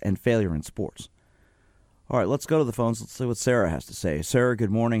success and failure in sports. All right, let's go to the phones. Let's see what Sarah has to say. Sarah,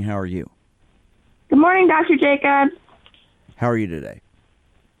 good morning. How are you? Good morning, Dr. Jacobs. How are you today?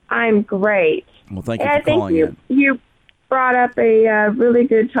 I'm great. Well, thank you for calling in. You brought up a really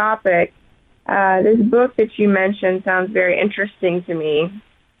good topic. This book that you mentioned sounds very interesting to me.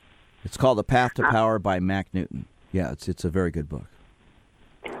 It's called The Path to Power by Mac Newton. Yeah, it's a very good book.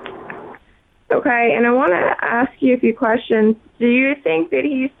 Okay, and I want to ask you a few questions. Do you think that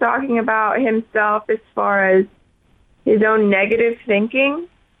he's talking about himself as far as his own negative thinking?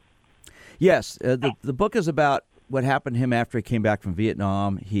 Yes, the book is about what happened to him after he came back from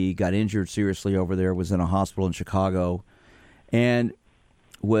Vietnam. He got injured seriously over there, was in a hospital in Chicago, and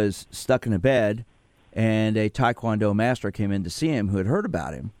was stuck in a bed, and a Taekwondo master came in to see him who had heard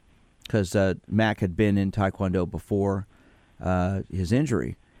about him because Mac had been in Taekwondo before his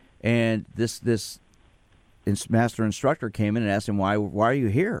injury. And this master instructor came in and asked him, why are you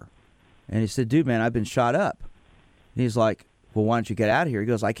here? And he said, dude, man, I've been shot up. And he's like, well, why don't you get out of here? He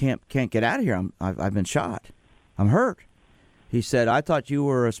goes, I can't get out of here. I've been shot. I'm hurt. He said, I thought you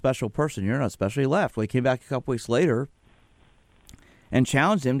were a special person. You're not special. He left. Well, he came back a couple weeks later and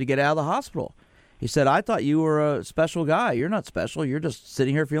challenged him to get out of the hospital. He said, I thought you were a special guy. You're not special. You're just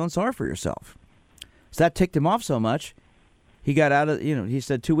sitting here feeling sorry for yourself. So that ticked him off so much. He got out of, he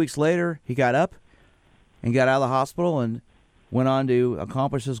said 2 weeks later, he got up and got out of the hospital and went on to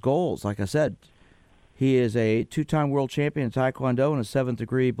accomplish his goals. Like I said, he is a 2-time world champion in Taekwondo and a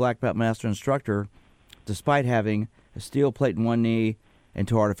 7th-degree black belt master instructor, despite having a steel plate in one knee and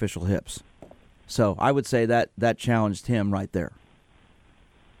 2 artificial hips. So I would say that challenged him right there.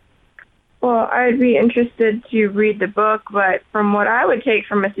 Well, I'd be interested to read the book, but from what I would take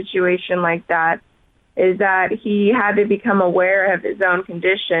from a situation like that is that he had to become aware of his own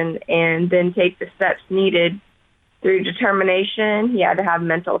condition and then take the steps needed through determination. He had to have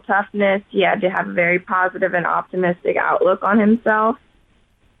mental toughness. He had to have a very positive and optimistic outlook on himself,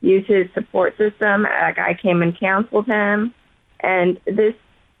 use his support system. A guy came and counseled him, and this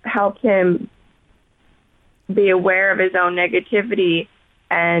helped him be aware of his own negativity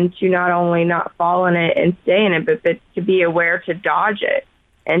and to not only not fall in it and stay in it, but to be aware to dodge it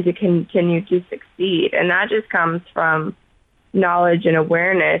and to continue to succeed. And that just comes from knowledge and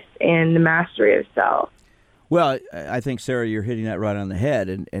awareness and the mastery of self. Well, I think, Sarah, you're hitting that right on the head.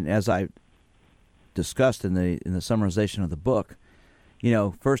 And as I discussed in the summarization of the book,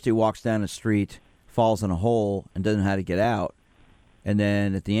 first he walks down the street, falls in a hole, and doesn't know how to get out. And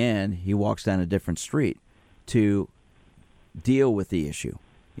then at the end, he walks down a different street to deal with the issue.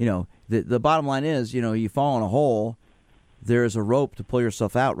 The bottom line is, you fall in a hole, there's a rope to pull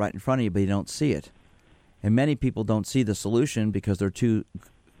yourself out right in front of you, but you don't see it. And many people don't see the solution because they're too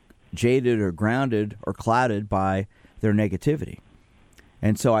jaded or grounded or clouded by their negativity.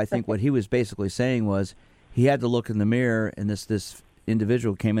 And so I think what he was basically saying was he had to look in the mirror, and this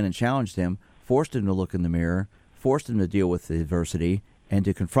individual came in and challenged him, forced him to look in the mirror, forced him to deal with the adversity and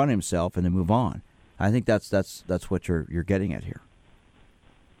to confront himself and to move on. I think that's what you're getting at here.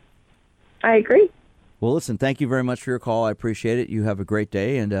 I agree. Well, listen, thank you very much for your call. I appreciate it. You have a great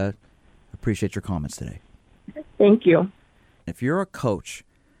day, and appreciate your comments today. Thank you. If you're a coach,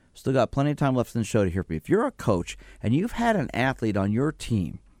 still got plenty of time left in the show to hear from you. If you're a coach and you've had an athlete on your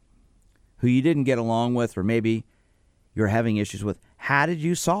team who you didn't get along with or maybe you're having issues with, how did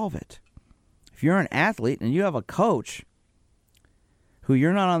you solve it? If you're an athlete and you have a coach who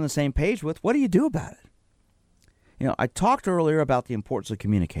you're not on the same page with, what do you do about it? I talked earlier about the importance of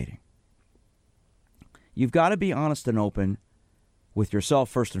communicating. You've got to be honest and open with yourself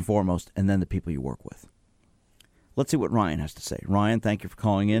first and foremost, and then the people you work with. Let's see what Ryan has to say. Ryan, thank you for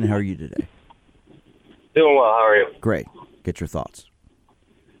calling in. How are you today? Doing well. How are you? Great. Get your thoughts.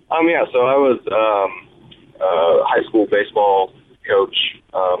 Yeah. So I was a high school baseball coach.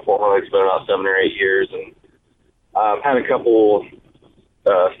 Formerly, it's been about 7 or 8 years, and had a couple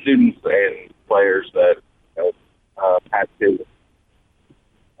students and players that had to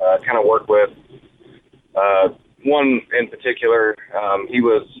kind of work with. One in particular, he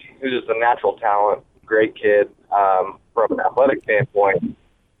was just a natural talent, great kid from an athletic standpoint.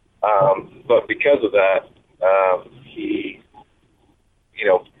 But because of that, he,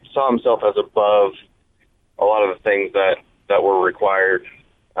 saw himself as above a lot of the things that were required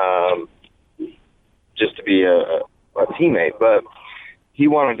just to be a teammate. But he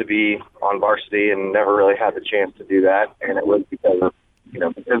wanted to be on varsity and never really had the chance to do that. And it was because of,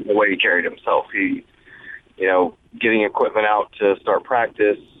 because of the way he carried himself. He, getting equipment out to start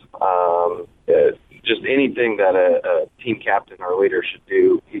practice, just anything that a team captain or leader should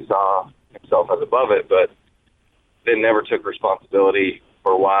do, he saw himself as above it, but then never took responsibility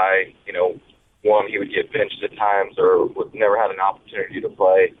for why, one, he would get benched at times or never had an opportunity to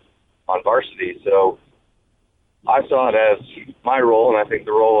play on varsity. So I saw it as my role, and I think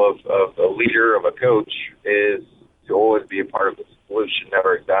the role of a leader, of a coach, is to always be a part of the solution,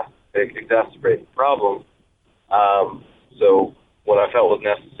 never exacerbate the problem. So what I felt was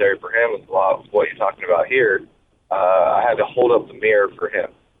necessary for him was a lot of what you're talking about here. I had to hold up the mirror for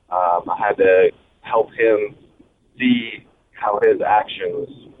him. I had to help him see how his actions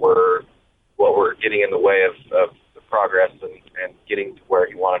were what were getting in the way of the progress and getting to where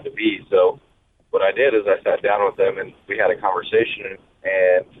he wanted to be. So what I did is I sat down with him and we had a conversation,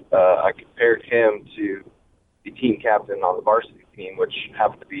 and I compared him to the team captain on the varsity team, which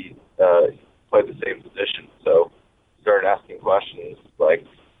happened to be played the same position. So started asking questions like,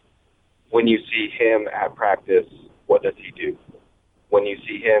 when you see him at practice, what does he do? When you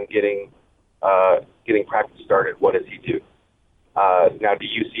see him getting practice started, what does he do? Now, do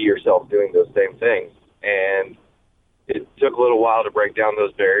you see yourself doing those same things? And it took a little while to break down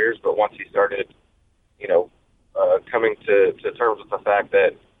those barriers, but once he started, coming to terms with the fact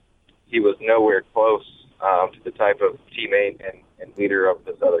that he was nowhere close to the type of teammate and leader of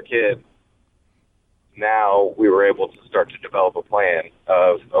this other kid, now we were able to start to develop a plan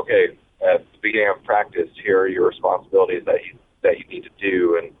of, okay, at the beginning of practice, here are your responsibilities that you need to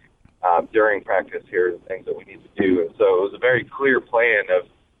do, and during practice, here are the things that we need to do. And so it was a very clear plan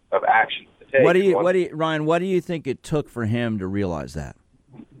of action to take. Ryan, what do you think it took for him to realize that?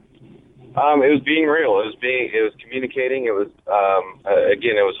 It was being real. It was communicating. It was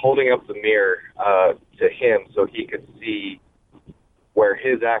again, it was holding up the mirror to him so he could see where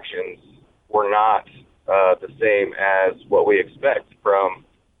his actions were not the same as what we expect from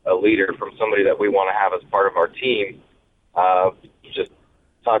a leader, from somebody that we want to have as part of our team. Just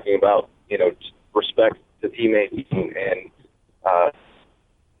talking about, respect to teammates and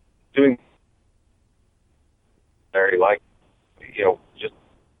doing very just.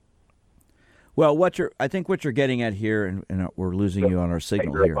 Well, I think what you're getting at here, and we're losing you on our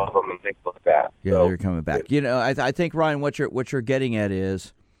signal here. And things like that. Yeah, so, you're coming back. I think, Ryan, what you're getting at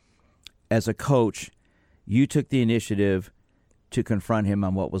is, as a coach, you took the initiative to confront him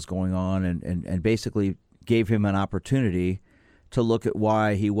on what was going on and basically gave him an opportunity to look at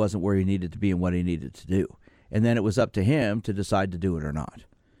why he wasn't where he needed to be and what he needed to do. And then it was up to him to decide to do it or not.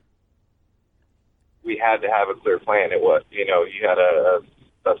 We had to have a clear plan. It was, you had a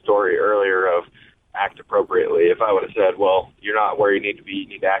story earlier of act appropriately. If I would have said, well, you're not where you need to be, you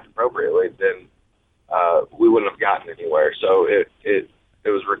need to act appropriately, then we wouldn't have gotten anywhere. So it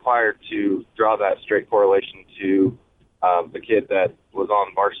was required to draw that straight correlation to the kid that was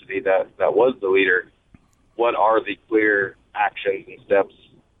on varsity that was the leader. What are the clear actions and steps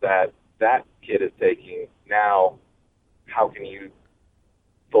that kid is taking now? How can you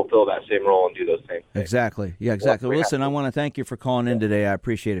fulfill that same role and do those same things? Exactly. Yeah, exactly. Well, listen, I want to thank you for calling in today. I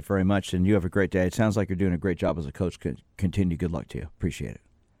appreciate it very much, and you have a great day. It sounds like you're doing a great job as a coach. Continue. Good luck to you. Appreciate it.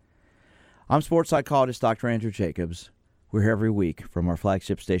 I'm sports psychologist Dr. Andrew Jacobs. We're here every week from our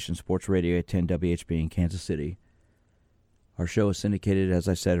flagship station, Sports Radio 810 WHB in Kansas City. Our show is syndicated, as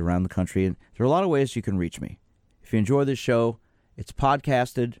I said, around the country, and there are a lot of ways you can reach me. If you enjoy this show, it's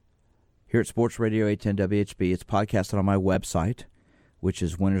podcasted here at Sports Radio 810 WHB. It's podcasted on my website, which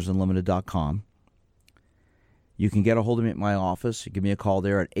is winnersunlimited.com. You can get a hold of me at my office. You give me a call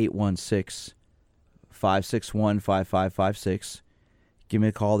there at 816-561-5556. Give me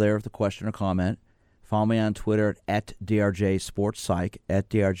a call there with a question or comment. Follow me on Twitter at DRJ Sports Psych, at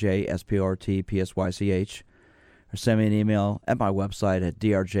DRJ SPORTPSYCH, or send me an email at my website at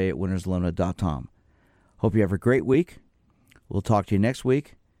drj@winnersunlimited.com. Hope you have a great week. We'll talk to you next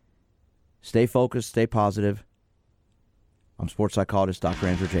week. Stay focused, stay positive. I'm sports psychologist Dr.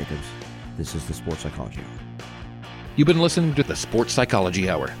 Andrew Jacobs. This is the Sports Psychology Hour. You've been listening to the Sports Psychology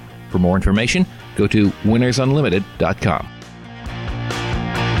Hour. For more information, go to winnersunlimited.com.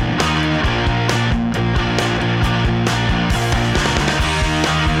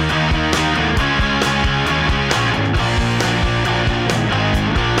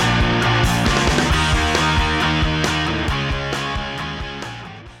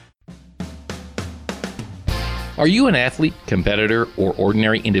 Are you an athlete, competitor, or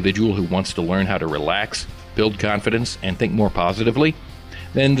ordinary individual who wants to learn how to relax, build confidence, and think more positively?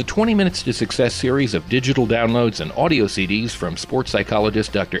 Then the 20 Minutes to Success series of digital downloads and audio CDs from sports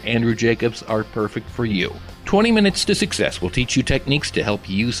psychologist Dr. Andrew Jacobs are perfect for you. 20 Minutes to Success will teach you techniques to help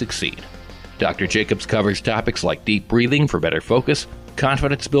you succeed. Dr. Jacobs covers topics like deep breathing for better focus,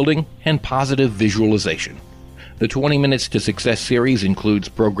 confidence building, and positive visualization. The 20 Minutes to Success series includes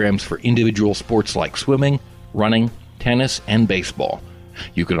programs for individual sports like swimming, running, tennis, and baseball.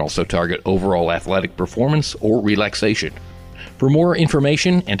 You can also target overall athletic performance or relaxation. For more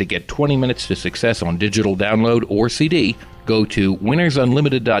information and to get 20 Minutes to Success on digital download or CD, go to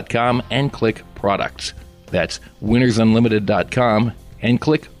winnersunlimited.com and click Products. That's winnersunlimited.com and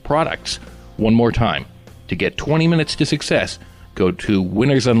click Products. One more time. To get 20 Minutes to Success, go to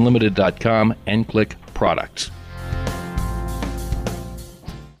winnersunlimited.com and click Products.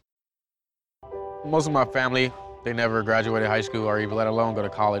 Most of my family, they never graduated high school or even let alone go to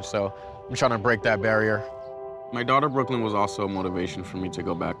college, so I'm trying to break that barrier. My daughter Brooklyn was also a motivation for me to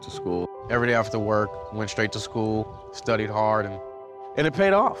go back to school. Every day after work, went straight to school, studied hard, and it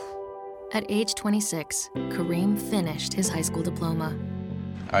paid off. At age 26, Kareem finished his high school diploma.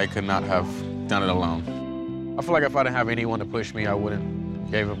 I could not have done it alone. I feel like if I didn't have anyone to push me, I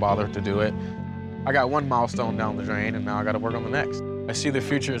wouldn't even bother to do it. I got one milestone down the drain, and now I got to work on the next. I see the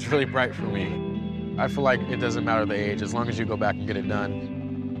future is really bright for me. I feel like it doesn't matter the age, as long as you go back and get it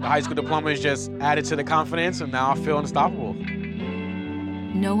done. The high school diploma is just added to the confidence, and now I feel unstoppable.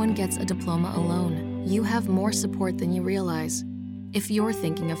 No one gets a diploma alone. You have more support than you realize. If you're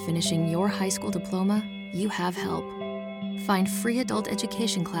thinking of finishing your high school diploma, you have help. Find free adult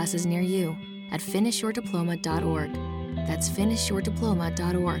education classes near you at finishyourdiploma.org. That's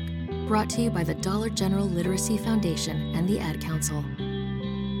finishyourdiploma.org. Brought to you by the Dollar General Literacy Foundation and the Ad Council.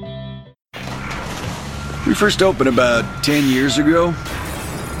 We first opened about 10 years ago.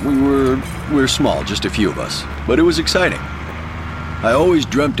 We were small, just a few of us, but it was exciting. I always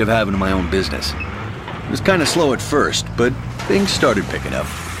dreamt of having my own business. It was kind of slow at first, but things started picking up.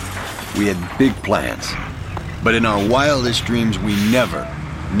 We had big plans, but in our wildest dreams, we never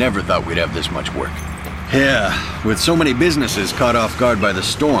thought we'd have this much work. Yeah, with so many businesses caught off guard by the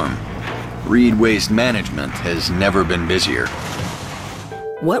storm, Reed Waste Management has never been busier.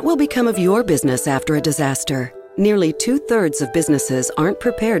 What will become of your business after a disaster? Nearly 2/3 of businesses aren't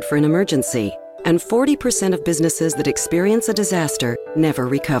prepared for an emergency, and 40% of businesses that experience a disaster never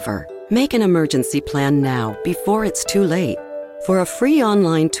recover. Make an emergency plan now, before it's too late. For a free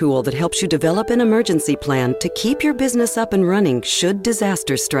online tool that helps you develop an emergency plan to keep your business up and running should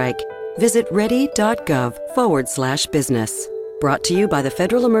disaster strike, visit ready.gov/business. Brought to you by the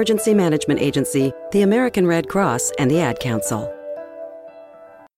Federal Emergency Management Agency, the American Red Cross, and the Ad Council.